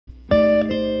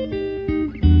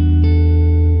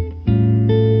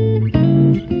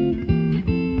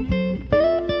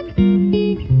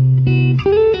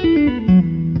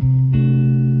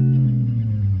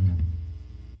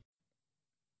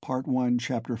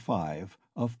Chapter 5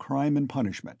 of Crime and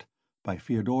Punishment by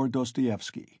Fyodor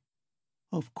Dostoevsky.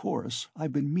 Of course,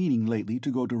 I've been meaning lately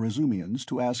to go to Razumian's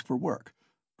to ask for work,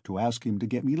 to ask him to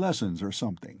get me lessons or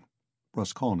something,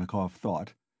 Raskolnikov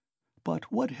thought.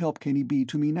 But what help can he be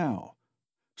to me now?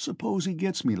 Suppose he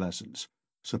gets me lessons.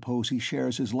 Suppose he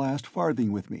shares his last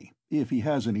farthing with me, if he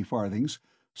has any farthings,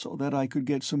 so that I could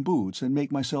get some boots and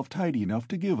make myself tidy enough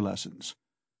to give lessons.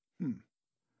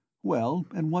 Well,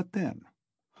 and what then?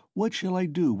 What shall I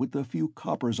do with the few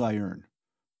coppers I earn?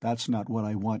 That's not what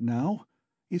I want now.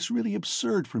 It's really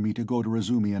absurd for me to go to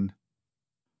Razumian.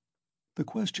 The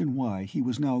question why he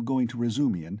was now going to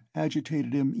Razumian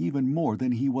agitated him even more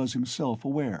than he was himself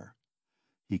aware.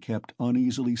 He kept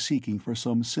uneasily seeking for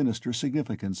some sinister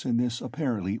significance in this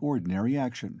apparently ordinary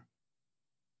action.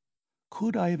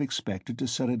 Could I have expected to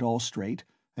set it all straight,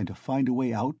 and to find a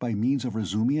way out by means of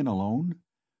Razumian alone?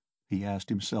 He asked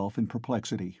himself in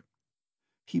perplexity.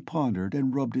 He pondered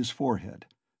and rubbed his forehead,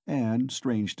 and,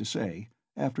 strange to say,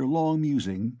 after long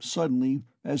musing, suddenly,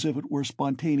 as if it were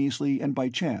spontaneously and by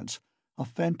chance, a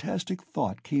fantastic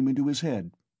thought came into his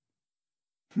head.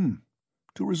 To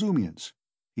Razumian's,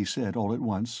 he said all at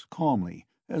once, calmly,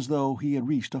 as though he had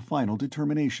reached a final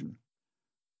determination.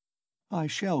 I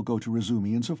shall go to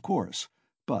Razumian's, of course,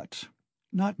 but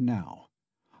not now.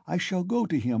 I shall go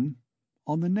to him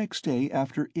on the next day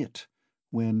after it,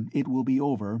 when it will be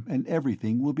over and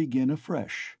everything will begin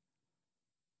afresh.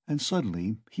 And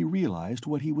suddenly he realized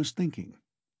what he was thinking.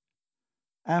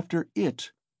 "After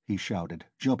it," he shouted,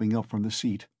 jumping up from the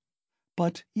seat.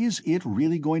 "But is it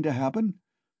really going to happen?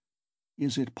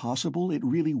 Is it possible it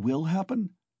really will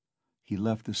happen?" He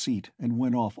left the seat and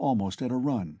went off almost at a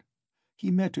run. He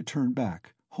meant to turn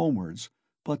back, homewards,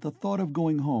 but the thought of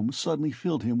going home suddenly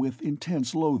filled him with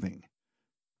intense loathing.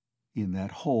 In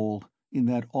that hole, in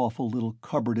that awful little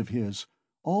cupboard of his,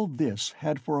 all this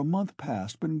had for a month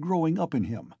past been growing up in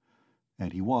him,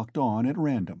 and he walked on at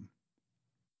random.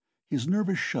 His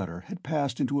nervous shudder had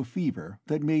passed into a fever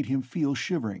that made him feel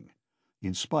shivering.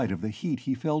 In spite of the heat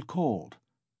he felt cold.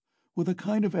 With a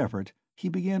kind of effort he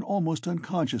began almost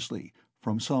unconsciously,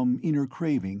 from some inner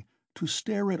craving, to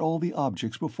stare at all the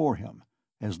objects before him,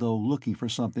 as though looking for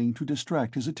something to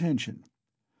distract his attention.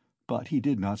 But he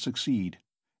did not succeed,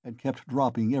 and kept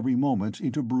dropping every moment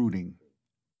into brooding.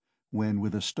 When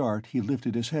with a start he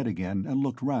lifted his head again and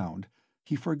looked round,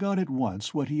 he forgot at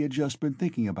once what he had just been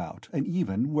thinking about, and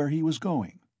even where he was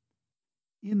going.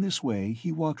 In this way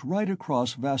he walked right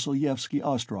across Vasilyevsky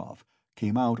Ostrov,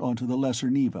 came out onto the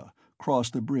Lesser Neva,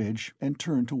 crossed the bridge, and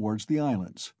turned towards the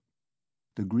islands.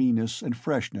 The greenness and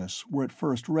freshness were at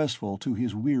first restful to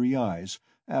his weary eyes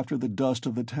after the dust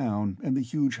of the town and the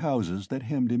huge houses that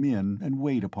hemmed him in and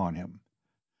weighed upon him.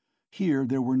 Here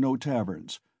there were no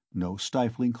taverns, no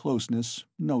stifling closeness,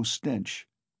 no stench.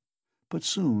 But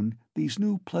soon these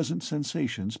new pleasant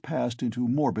sensations passed into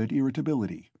morbid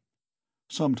irritability.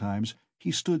 Sometimes he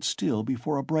stood still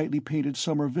before a brightly painted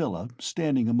summer villa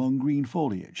standing among green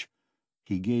foliage.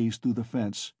 He gazed through the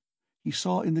fence. He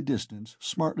saw in the distance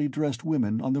smartly dressed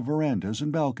women on the verandas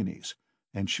and balconies,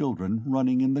 and children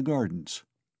running in the gardens.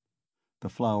 The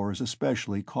flowers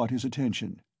especially caught his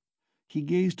attention. He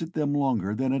gazed at them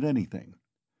longer than at anything.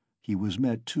 He was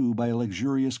met too by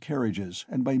luxurious carriages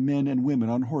and by men and women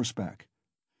on horseback.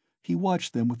 He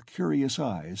watched them with curious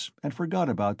eyes, and forgot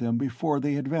about them before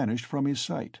they had vanished from his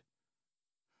sight.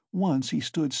 Once he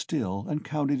stood still and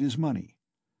counted his money.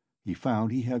 He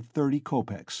found he had 30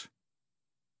 kopecks.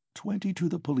 20 to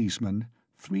the policeman,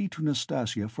 3 to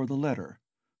Nastasia for the letter.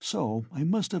 So I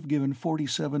must have given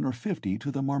 47 or 50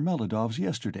 to the Marmeladovs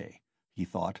yesterday, he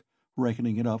thought,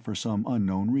 reckoning it up for some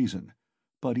unknown reason,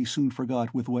 but he soon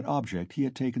forgot with what object he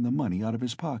had taken the money out of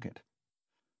his pocket.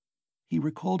 He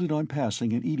recalled it on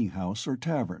passing an eating-house or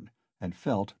tavern, and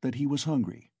felt that he was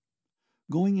hungry.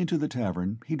 Going into the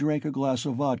tavern, he drank a glass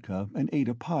of vodka and ate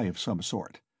a pie of some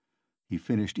sort. He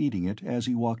finished eating it as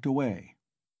he walked away.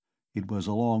 It was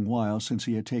a long while since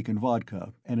he had taken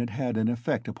vodka, and it had an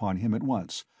effect upon him at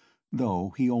once,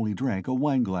 though he only drank a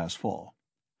wine-glassful.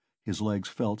 His legs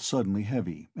felt suddenly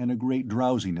heavy, and a great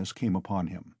drowsiness came upon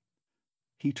him.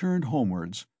 He turned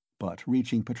homewards, but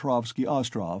reaching Petrovsky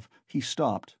Ostrov, he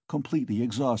stopped, completely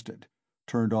exhausted,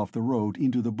 turned off the road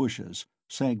into the bushes,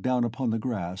 sank down upon the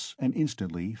grass, and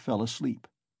instantly fell asleep.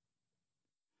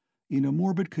 In a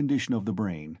morbid condition of the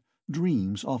brain,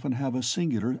 dreams often have a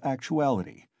singular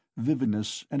actuality,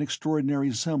 vividness, and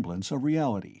extraordinary semblance of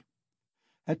reality.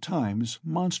 At times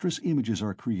monstrous images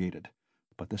are created,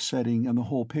 but the setting and the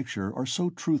whole picture are so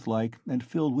truthlike and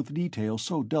filled with detail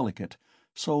so delicate,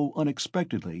 so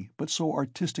unexpectedly but so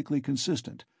artistically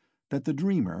consistent, that the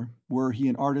dreamer, were he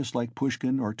an artist like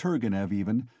Pushkin or Turgenev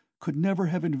even, could never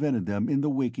have invented them in the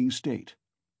waking state.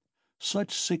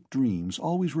 Such sick dreams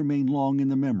always remain long in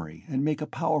the memory and make a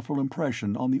powerful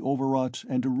impression on the overwrought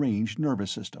and deranged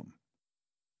nervous system.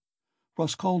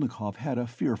 Raskolnikov had a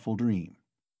fearful dream.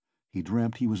 He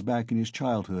dreamt he was back in his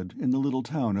childhood in the little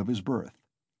town of his birth.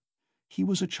 He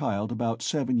was a child about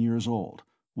 7 years old,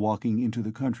 walking into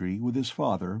the country with his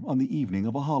father on the evening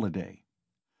of a holiday.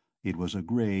 It was a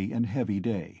grey and heavy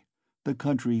day. The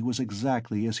country was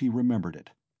exactly as he remembered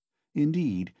it.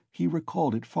 Indeed, he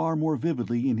recalled it far more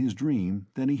vividly in his dream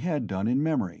than he had done in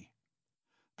memory.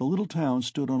 The little town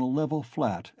stood on a level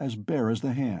flat as bare as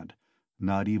the hand,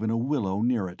 not even a willow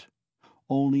near it.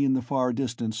 Only in the far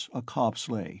distance a copse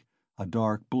lay, a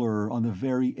dark blur on the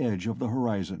very edge of the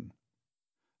horizon.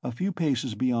 A few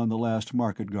paces beyond the last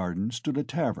market garden stood a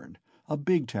tavern, a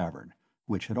big tavern,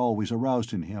 which had always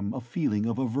aroused in him a feeling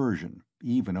of aversion,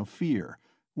 even of fear,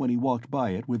 when he walked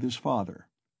by it with his father.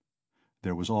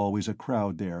 There was always a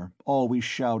crowd there, always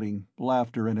shouting,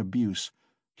 laughter and abuse,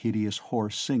 hideous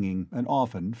hoarse singing, and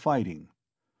often fighting.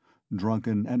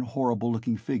 Drunken and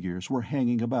horrible-looking figures were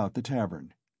hanging about the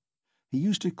tavern. He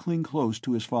used to cling close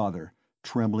to his father,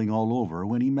 trembling all over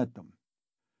when he met them.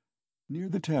 Near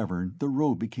the tavern the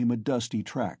road became a dusty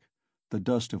track, the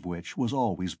dust of which was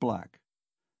always black.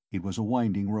 It was a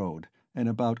winding road, and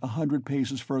about 100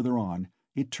 paces further on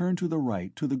it turned to the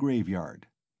right to the graveyard.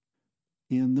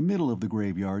 In the middle of the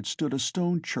graveyard stood a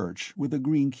stone church with a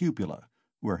green cupola,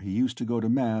 where he used to go to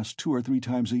mass 2 or 3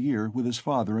 times a year with his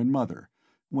father and mother,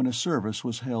 when a service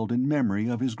was held in memory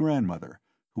of his grandmother,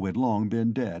 who had long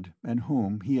been dead and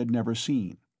whom he had never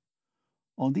seen.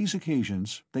 On these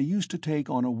occasions they used to take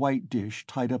on a white dish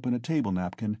tied up in a table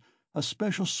napkin a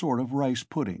special sort of rice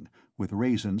pudding, with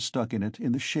raisins stuck in it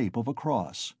in the shape of a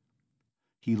cross.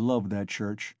 He loved that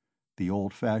church, the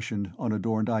old-fashioned,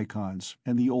 unadorned icons,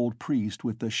 and the old priest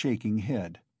with the shaking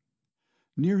head.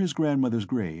 Near his grandmother's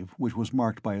grave, which was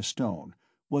marked by a stone,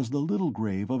 was the little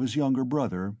grave of his younger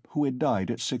brother, who had died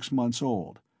at 6 months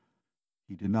old.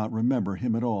 He did not remember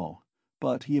him at all,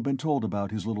 but he had been told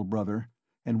about his little brother,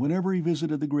 and whenever he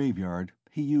visited the graveyard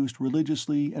he used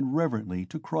religiously and reverently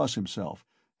to cross himself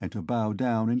and to bow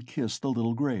down and kiss the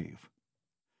little grave.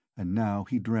 And now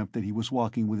he dreamt that he was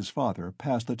walking with his father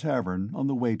past the tavern on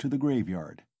the way to the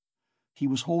graveyard. He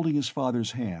was holding his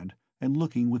father's hand and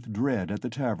looking with dread at the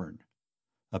tavern.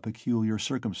 A peculiar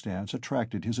circumstance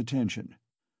attracted his attention.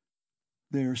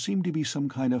 There seemed to be some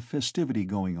kind of festivity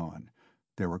going on.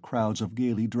 There were crowds of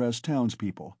gaily dressed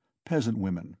townspeople, peasant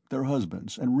women, their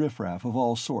husbands, and riffraff of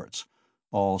all sorts,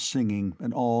 all singing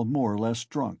and all more or less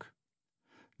drunk.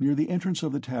 Near the entrance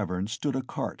of the tavern stood a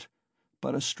cart,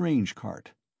 but a strange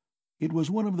cart. It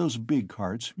was one of those big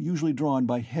carts usually drawn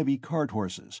by heavy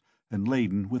cart-horses and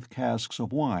laden with casks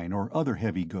of wine or other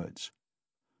heavy goods.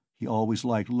 He always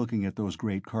liked looking at those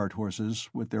great cart-horses,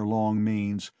 with their long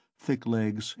manes, thick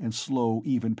legs, and slow,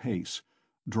 even pace,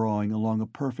 drawing along a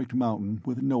perfect mountain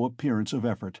with no appearance of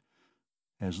effort,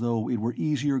 as though it were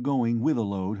easier going with a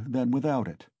load than without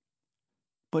it.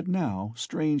 But now,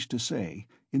 strange to say,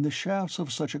 in the shafts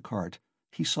of such a cart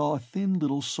he saw a thin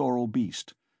little sorrel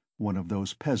beast, one of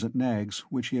those peasant nags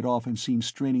which he had often seen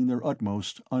straining their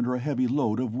utmost under a heavy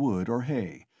load of wood or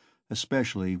hay,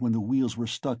 especially when the wheels were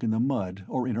stuck in the mud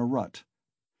or in a rut.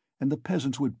 And the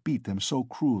peasants would beat them so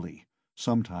cruelly,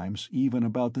 sometimes even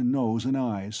about the nose and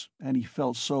eyes, and he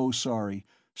felt so sorry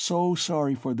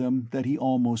for them that he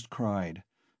almost cried,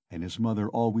 and his mother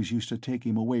always used to take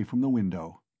him away from the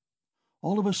window.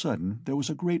 All of a sudden there was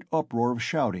a great uproar of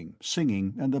shouting,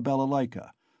 singing, and the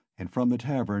balalaika, and from the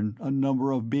tavern a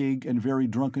number of big and very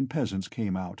drunken peasants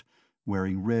came out,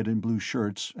 wearing red and blue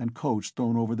shirts and coats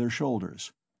thrown over their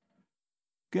shoulders.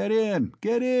 "Get in!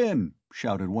 Get in!"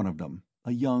 shouted one of them,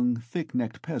 a young,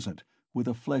 thick-necked peasant, with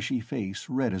a fleshy face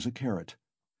red as a carrot.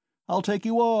 "I'll take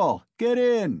you all! Get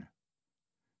in!"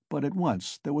 But at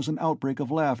once there was an outbreak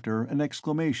of laughter and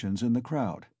exclamations in the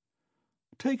crowd.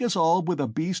 "Take us all with a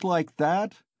beast like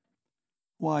that?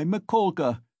 Why,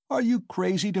 Mikolka, are you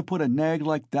crazy to put a nag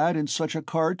like that in such a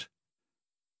cart?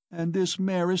 And this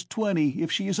mare is 20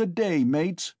 if she is a day,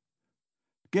 mates."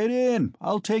 "Get in!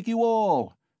 I'll take you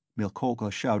all!"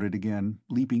 Mikolka shouted again,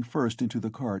 leaping first into the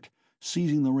cart,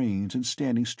 seizing the reins and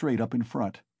standing straight up in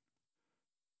front.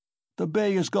 "The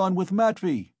bay has gone with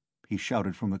Matvey," he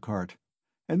shouted from the cart.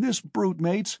 "And this brute,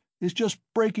 mates, is just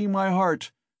breaking my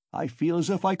heart. I feel as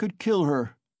if I could kill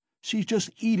her. She's just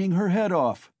eating her head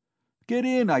off. Get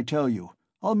in, I tell you.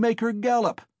 I'll make her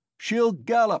gallop. She'll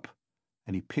gallop."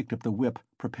 And he picked up the whip,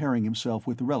 preparing himself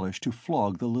with relish to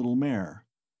flog the little mare.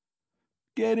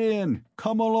 "Get in!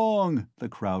 Come along!" the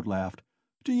crowd laughed.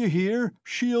 "Do you hear?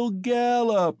 She'll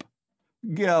gallop!"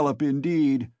 "Gallop,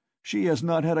 indeed! She has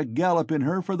not had a gallop in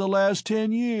her for the last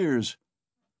 10 years."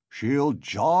 "She'll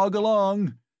jog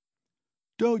along."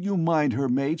 "Don't you mind her,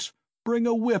 mates. Bring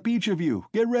a whip, each of you.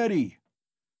 Get ready."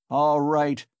 "All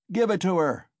right. Give it to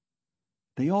her."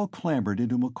 They all clambered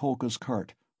into Mikolka's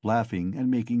cart, laughing and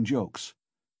making jokes.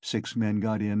 6 men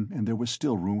got in, and there was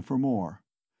still room for more.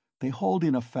 They hauled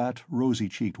in a fat,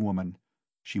 rosy-cheeked woman.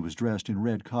 She was dressed in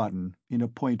red cotton, in a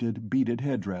pointed, beaded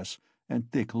headdress,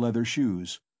 and thick leather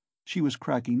shoes. She was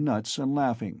cracking nuts and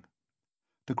laughing.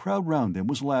 The crowd round them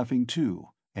was laughing too,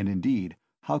 and indeed,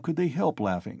 how could they help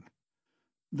laughing?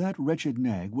 That wretched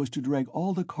nag was to drag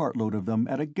all the cartload of them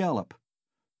at a gallop.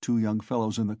 2 young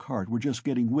fellows in the cart were just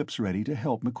getting whips ready to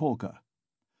help Mikolka.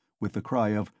 With the cry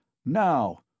of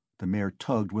 "Now!" the mare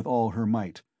tugged with all her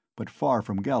might, but far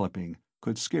from galloping,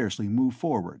 could scarcely move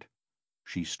forward.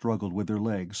 She struggled with her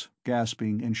legs,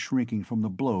 gasping and shrinking from the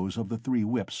blows of the 3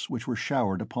 whips which were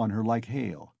showered upon her like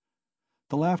hail.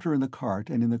 The laughter in the cart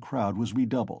and in the crowd was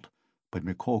redoubled, but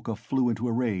Mikolka flew into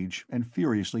a rage and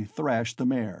furiously thrashed the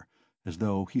mare, as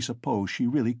though he supposed she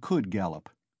really could gallop.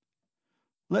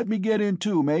 "Let me get in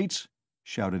too, mates!"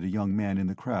 shouted a young man in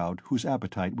the crowd, whose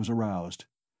appetite was aroused.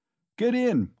 "Get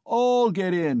in! All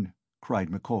get in!" cried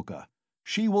Mikolka.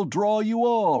 "She will draw you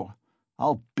all!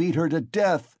 I'll beat her to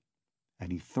death!"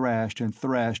 And he thrashed and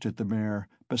thrashed at the mare,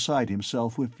 beside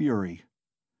himself with fury.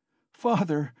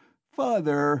 "Father!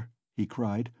 Father!" he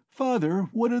cried. "Father,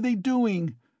 what are they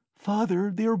doing? Father,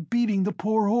 they are beating the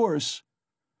poor horse!"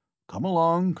 Come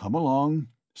along,"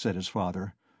 said his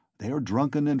father. "They are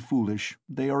drunken and foolish.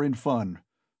 They are in fun.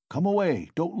 Come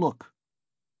away, don't look."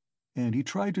 And he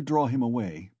tried to draw him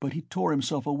away, but he tore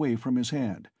himself away from his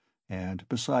hand, and,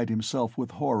 beside himself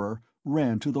with horror,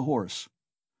 ran to the horse.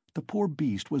 The poor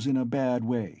beast was in a bad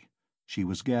way. She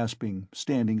was gasping,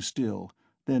 standing still,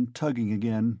 then tugging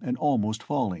again and almost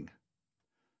falling.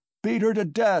 "Beat her to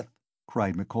death!"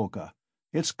 cried Mikolka.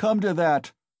 "It's come to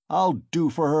that! I'll do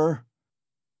for her!"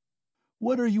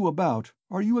 "What are you about?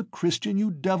 Are you a Christian,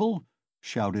 you devil?"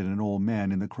 shouted an old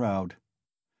man in the crowd.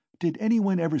 "Did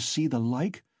anyone ever see the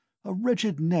like? A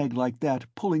wretched nag like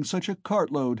that pulling such a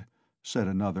cartload," said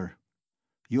another.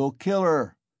 "You'll kill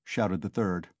her!" shouted the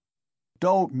third.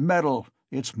 "Don't meddle!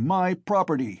 It's my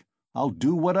property! I'll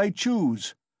do what I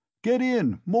choose! Get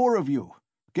in, more of you!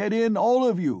 Get in, all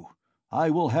of you!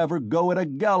 I will have her go at a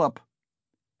gallop!"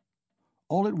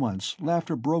 All at once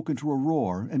laughter broke into a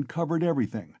roar and covered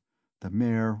everything. The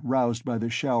mare, roused by the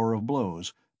shower of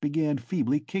blows, began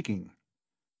feebly kicking.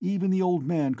 Even the old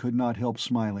man could not help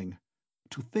smiling.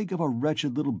 To think of a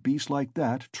wretched little beast like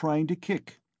that trying to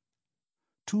kick!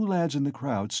 2 lads in the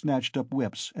crowd snatched up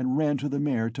whips and ran to the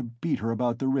mare to beat her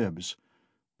about the ribs.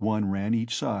 1 ran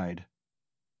each side.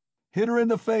 "Hit her in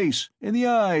the face! In the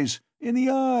eyes! In the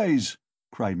eyes!"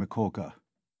 cried Mikolka.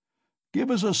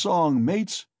 "Give us a song,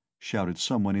 mates!" shouted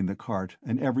someone in the cart,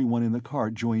 and everyone in the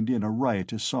cart joined in a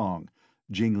riotous song,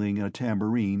 jingling a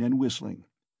tambourine and whistling.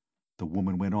 The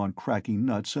woman went on cracking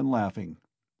nuts and laughing.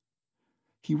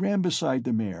 He ran beside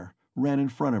the mare, ran in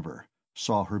front of her,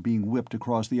 saw her being whipped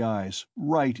across the eyes,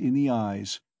 right in the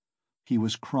eyes. He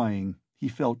was crying, he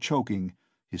felt choking,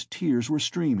 his tears were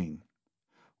streaming.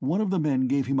 One of the men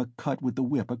gave him a cut with the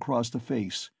whip across the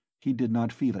face. He did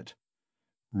not feel it.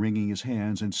 Wringing his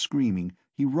hands and screaming,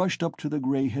 he rushed up to the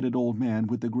gray-headed old man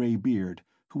with the gray beard,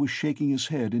 who was shaking his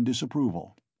head in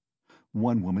disapproval.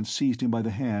 One woman seized him by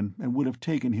the hand and would have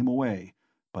taken him away,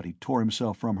 but he tore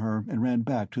himself from her and ran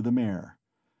back to the mare.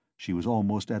 She was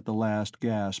almost at the last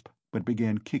gasp, but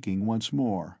began kicking once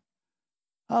more.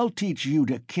 "I'll teach you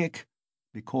to kick!"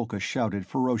 Mikolka shouted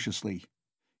ferociously.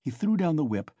 He threw down the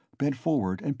whip, bent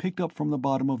forward and picked up from the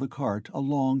bottom of the cart a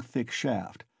long, thick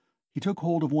shaft. He took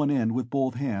hold of one end with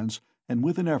both hands, and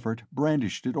with an effort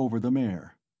brandished it over the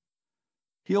mare.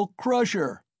 "He'll crush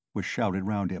her!" was shouted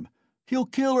round him. "He'll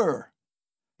kill her!"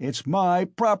 "It's my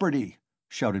property!"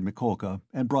 shouted Mikolka,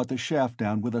 and brought the shaft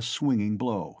down with a swinging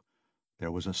blow.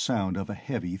 There was a sound of a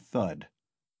heavy thud.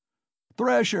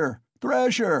 "Thrasher!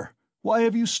 Thrasher! Why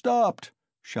have you stopped?"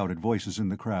 shouted voices in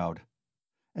the crowd.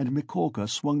 And Mikolka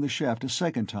swung the shaft a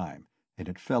second time, and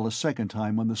it fell a second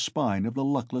time on the spine of the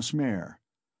luckless mare.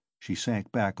 She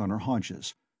sank back on her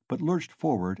haunches, but lurched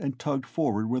forward and tugged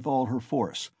forward with all her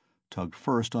force, tugged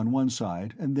first on one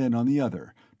side and then on the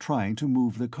other, trying to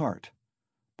move the cart.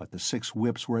 But the 6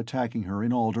 whips were attacking her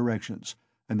in all directions,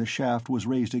 and the shaft was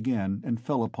raised again and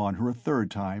fell upon her a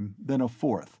third time, then a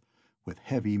fourth, with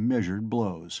heavy measured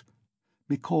blows.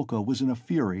 Mikolka was in a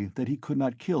fury that he could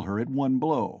not kill her at one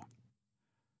blow.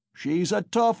 "She's a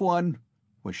tough one!"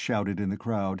 was shouted in the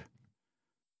crowd.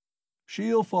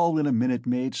 "She'll fall in a minute,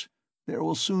 mates. There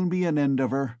will soon be an end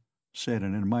of her," said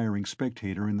an admiring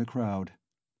spectator in the crowd.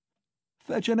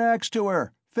 "Fetch an axe to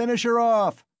her! Finish her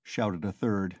off!" shouted a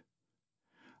third.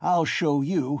 "I'll show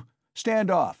you! Stand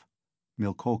off!"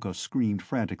 Milcoca screamed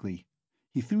frantically.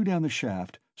 He threw down the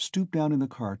shaft, stooped down in the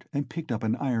cart, and picked up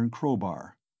an iron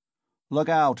crowbar. "Look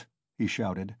out!" he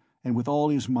shouted, and with all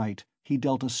his might he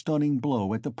dealt a stunning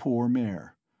blow at the poor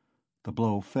mare. The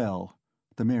blow fell.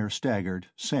 The mare staggered,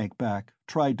 sank back,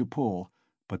 tried to pull,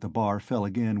 but the bar fell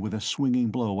again with a swinging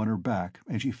blow on her back,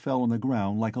 and she fell on the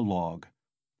ground like a log.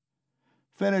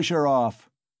 "Finish her off!"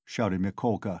 shouted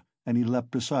Mikolka, and he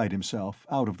leapt beside himself,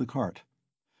 out of the cart.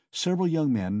 Several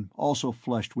young men, also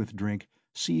flushed with drink,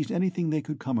 seized anything they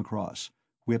could come across,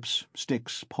 whips,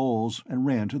 sticks, poles, and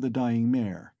ran to the dying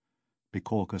mare.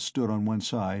 Mikolka stood on one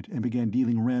side and began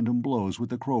dealing random blows with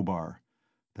the crowbar.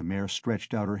 The mare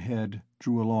stretched out her head,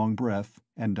 drew a long breath,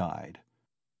 and died.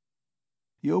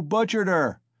 "You butchered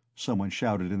her!" someone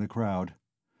shouted in the crowd.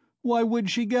 "Why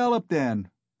wouldn't she gallop, then?"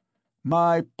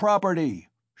 "My property!"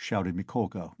 shouted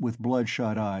Mikolka, with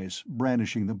bloodshot eyes,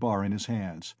 brandishing the bar in his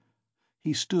hands.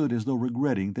 He stood as though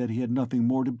regretting that he had nothing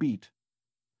more to beat.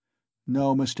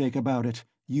 "No mistake about it,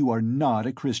 you are not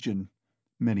a Christian,"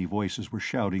 many voices were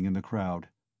shouting in the crowd.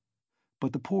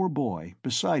 But the poor boy,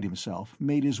 beside himself,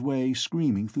 made his way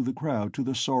screaming through the crowd to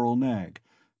the sorrel nag,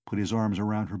 put his arms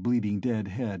around her bleeding dead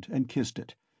head and kissed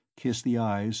it, kissed the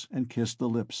eyes and kissed the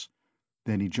lips.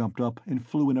 Then he jumped up and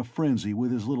flew in a frenzy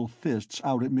with his little fists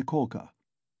out at Mikolka.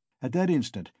 At that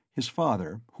instant his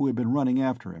father, who had been running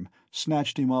after him,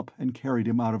 snatched him up and carried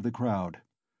him out of the crowd.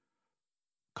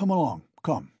 "Come along,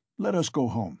 come, let us go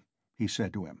home," he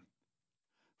said to him.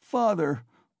 "Father,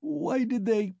 why did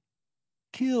they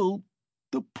kill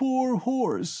the poor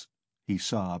horse?" he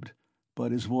sobbed,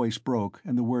 but his voice broke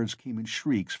and the words came in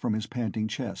shrieks from his panting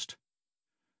chest.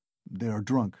 "They are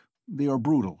drunk. They are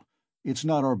brutal. It's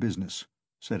not our business,"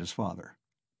 said his father.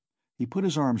 He put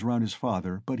his arms round his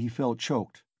father, but he felt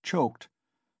choked.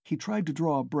 He tried to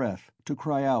draw a breath, to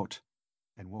cry out,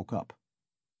 and woke up.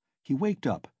 He waked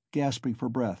up, gasping for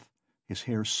breath, his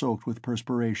hair soaked with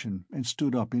perspiration, and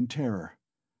stood up in terror.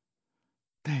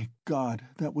 "Thank God,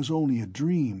 that was only a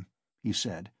dream," he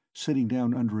said, sitting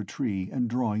down under a tree and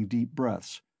drawing deep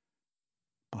breaths.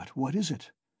 "But what is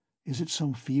it? Is it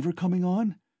some fever coming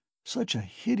on? Such a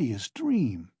hideous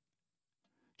dream!"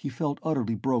 He felt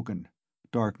utterly broken.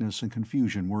 Darkness and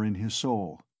confusion were in his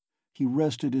soul. He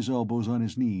rested his elbows on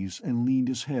his knees and leaned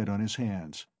his head on his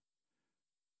hands.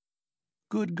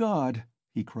 "Good God!"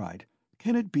 he cried.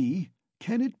 Can it be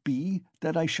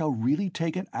that I shall really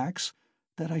take an axe,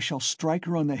 that I shall strike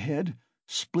her on the head,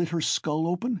 split her skull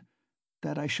open,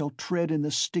 that I shall tread in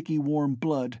the sticky warm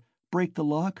blood, break the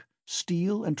lock,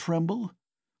 steal and tremble,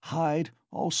 hide,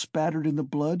 all spattered in the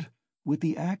blood, with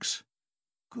the axe?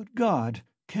 Good God,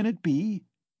 can it be?"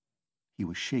 He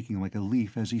was shaking like a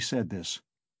leaf as he said this.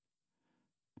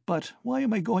 "But why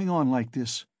am I going on like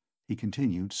this?" he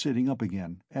continued, sitting up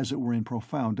again, as it were in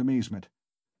profound amazement.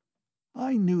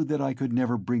 "I knew that I could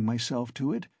never bring myself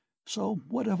to it, so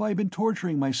what have I been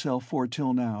torturing myself for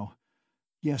till now?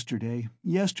 Yesterday,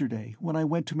 when I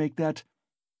went to make that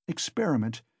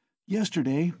experiment,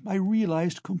 yesterday I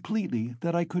realized completely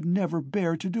that I could never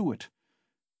bear to do it.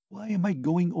 Why am I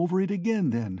going over it again,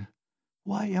 then?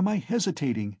 Why am I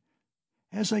hesitating?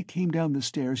 As I came down the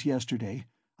stairs yesterday,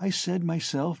 I said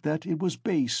myself that it was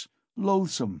base,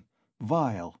 loathsome,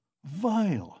 vile.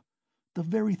 The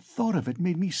very thought of it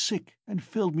made me sick and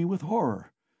filled me with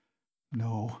horror.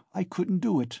 No, I couldn't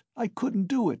do it.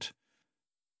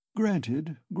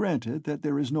 Granted that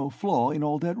there is no flaw in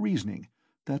all that reasoning,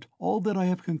 that all that I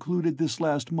have concluded this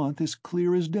last month is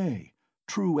clear as day,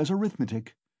 true as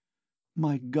arithmetic.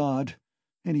 My God!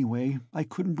 Anyway, I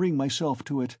couldn't bring myself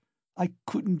to it. I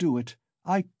couldn't do it.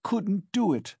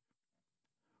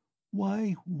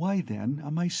 Why then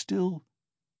am I still—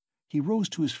 He rose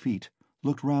to his feet,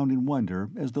 looked round in wonder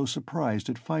as though surprised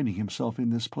at finding himself in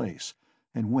this place,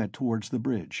 and went towards the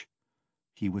bridge.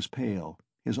 He was pale,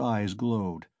 his eyes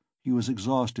glowed, he was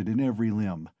exhausted in every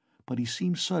limb, but he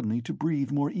seemed suddenly to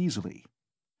breathe more easily.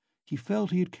 He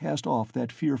felt he had cast off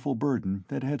that fearful burden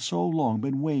that had so long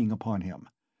been weighing upon him,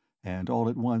 and all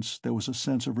at once there was a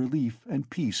sense of relief and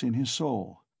peace in his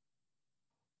soul.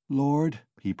 "Lord,"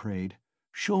 he prayed,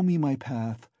 "show me my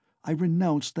path. I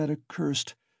renounce that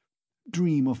accursed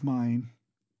dream of mine."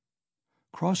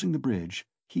 Crossing the bridge,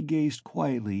 he gazed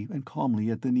quietly and calmly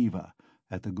at the Neva,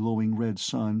 at the glowing red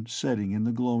sun setting in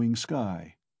the glowing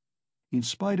sky. In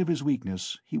spite of his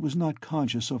weakness, he was not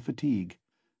conscious of fatigue.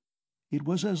 It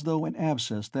was as though an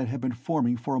abscess that had been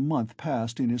forming for a month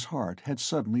past in his heart had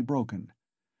suddenly broken.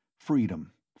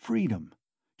 Freedom, freedom!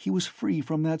 He was free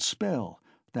from that spell,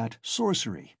 that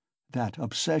sorcery, that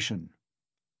obsession.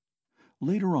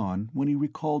 Later on, when he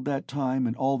recalled that time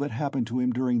and all that happened to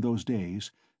him during those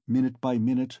days, minute by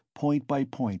minute, point by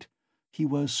point, he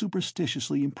was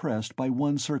superstitiously impressed by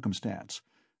one circumstance,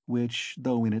 which,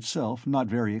 though in itself not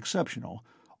very exceptional,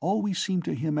 always seemed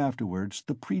to him afterwards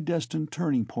the predestined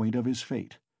turning point of his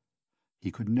fate.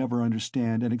 He could never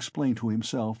understand and explain to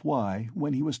himself why,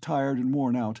 when he was tired and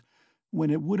worn out, when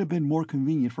it would have been more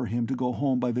convenient for him to go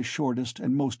home by the shortest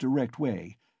and most direct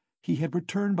way, he had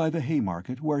returned by the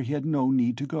Haymarket where he had no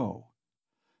need to go.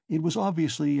 It was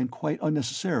obviously and quite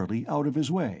unnecessarily out of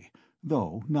his way,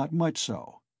 though not much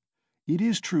so. It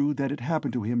is true that it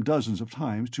happened to him dozens of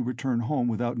times to return home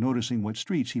without noticing what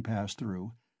streets he passed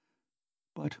through.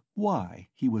 But why,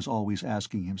 he was always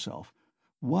asking himself,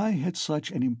 why had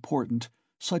such an important,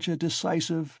 such a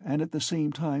decisive, and at the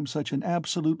same time such an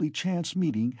absolutely chance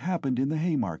meeting happened in the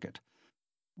Haymarket,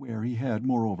 where he had,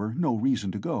 moreover, no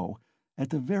reason to go, at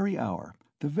the very hour,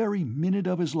 the very minute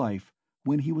of his life,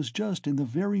 when he was just in the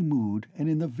very mood and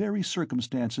in the very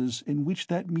circumstances in which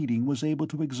that meeting was able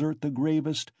to exert the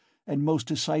gravest and most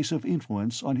decisive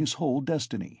influence on his whole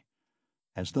destiny,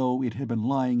 as though it had been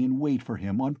lying in wait for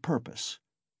him on purpose.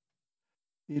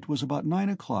 It was about 9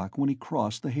 o'clock when he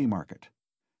crossed the Haymarket.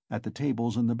 At the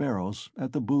tables and the barrows,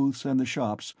 at the booths and the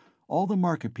shops, all the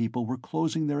market people were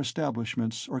closing their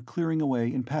establishments or clearing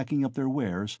away and packing up their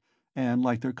wares, and,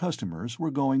 like their customers,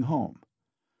 were going home.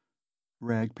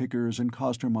 Rag-pickers and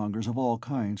costermongers of all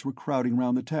kinds were crowding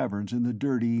round the taverns in the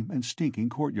dirty and stinking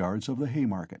courtyards of the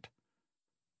Haymarket.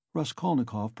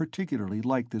 Raskolnikov particularly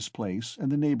liked this place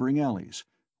and the neighbouring alleys,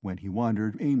 when he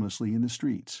wandered aimlessly in the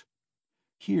streets.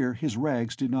 Here his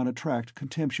rags did not attract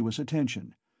contemptuous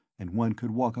attention, and one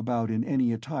could walk about in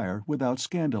any attire without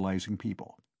scandalizing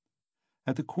people.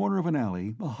 At the corner of an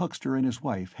alley a huckster and his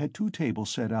wife had 2 tables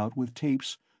set out with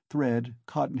tapes, thread,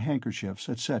 cotton handkerchiefs,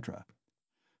 etc.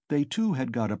 They too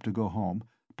had got up to go home,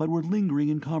 but were lingering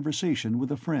in conversation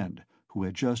with a friend, who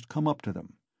had just come up to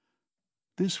them.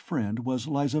 This friend was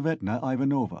Lizaveta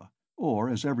Ivanovna, or,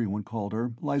 as everyone called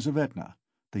her, Lizavetna,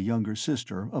 the younger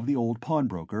sister of the old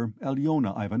pawnbroker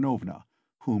Alyona Ivanovna,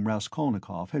 whom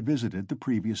Raskolnikov had visited the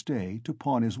previous day to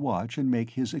pawn his watch and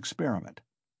make his experiment.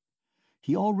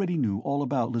 He already knew all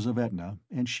about Lizavetna,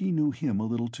 and she knew him a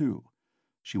little too.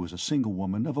 She was a single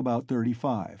woman of about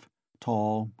 35,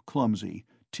 tall, clumsy,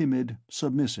 timid,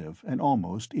 submissive, and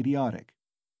almost idiotic.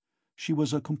 She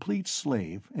was a complete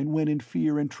slave, and went in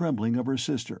fear and trembling of her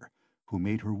sister, who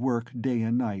made her work day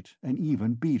and night, and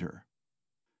even beat her.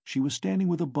 She was standing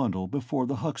with a bundle before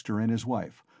the huckster and his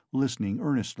wife, listening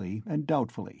earnestly and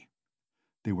doubtfully.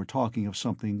 They were talking of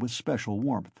something with special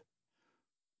warmth.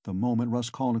 The moment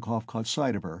Raskolnikov caught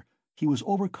sight of her, he was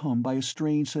overcome by a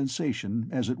strange sensation,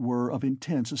 as it were, of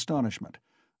intense astonishment,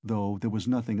 though there was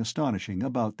nothing astonishing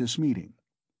about this meeting.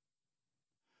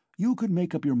 "You could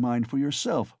make up your mind for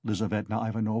yourself, Lizavetna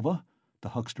Ivanovna," the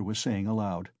huckster was saying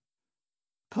aloud.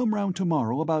 "Come round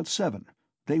tomorrow about 7.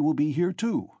 They will be here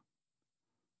too."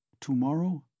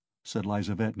 "Tomorrow?" said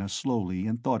Lizavetna slowly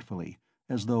and thoughtfully,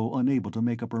 as though unable to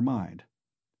make up her mind.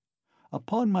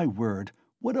 "Upon my word,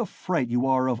 what a fright you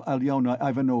are of Alyona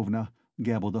Ivanovna,"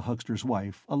 gabbled the huckster's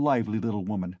wife, a lively little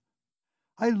woman.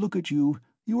 "I look at you,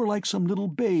 you are like some little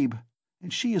babe,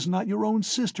 and she is not your own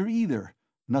sister either,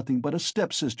 nothing but a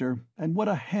step-sister, and what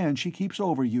a hand she keeps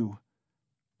over you."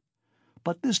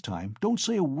 "But this time don't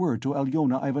say a word to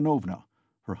Alyona Ivanovna,"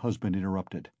 her husband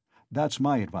interrupted. "That's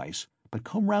my advice, but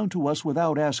come round to us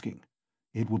without asking.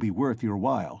 It will be worth your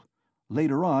while.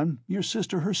 Later on, your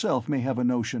sister herself may have a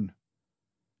notion."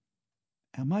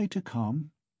 "Am I to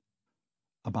come?"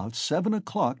 "About 7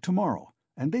 o'clock tomorrow,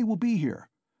 and they will be here.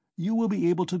 You will be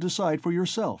able to decide for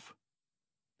yourself.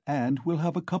 And we'll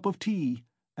have a cup of tea,"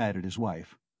 added his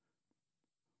wife.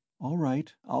 "All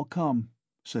right, I'll come,"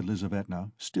 said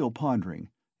Lizavetna, still pondering,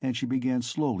 and she began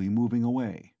slowly moving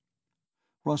away.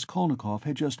 Raskolnikov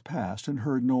had just passed and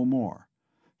heard no more.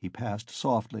 He passed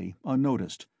softly,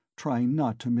 unnoticed, trying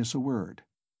not to miss a word.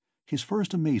 His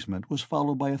first amazement was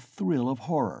followed by a thrill of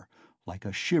horror, like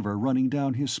a shiver running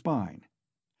down his spine.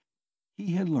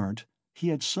 He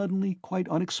had suddenly, quite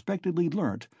unexpectedly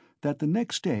learnt, that the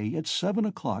next day at 7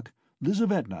 o'clock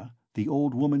Lizavetna, the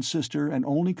old woman's sister and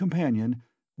only companion,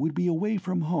 would be away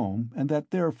from home, and that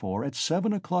therefore at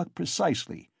 7 o'clock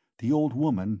precisely the old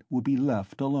woman would be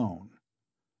left alone.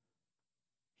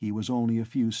 He was only a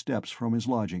few steps from his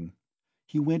lodging.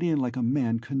 He went in like a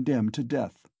man condemned to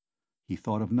death. He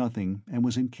thought of nothing, and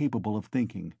was incapable of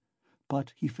thinking,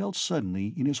 but he felt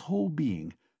suddenly in his whole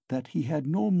being that he had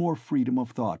no more freedom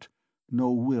of thought,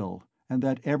 no will, and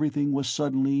that everything was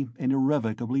suddenly and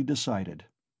irrevocably decided.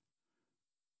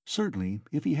 Certainly,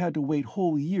 if he had to wait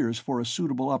whole years for a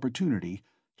suitable opportunity,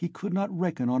 he could not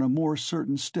reckon on a more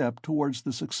certain step towards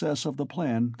the success of the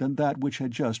plan than that which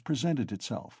had just presented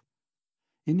itself.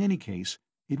 In any case,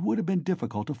 it would have been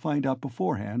difficult to find out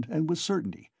beforehand and with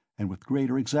certainty, and with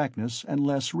greater exactness and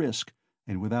less risk,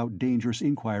 and without dangerous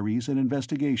inquiries and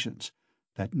investigations,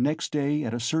 that next day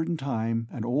at a certain time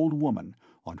an old woman,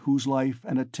 on whose life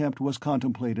an attempt was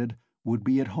contemplated, would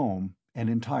be at home and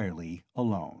entirely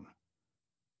alone.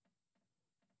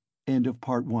 End of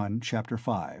Part 1, Chapter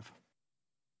 5.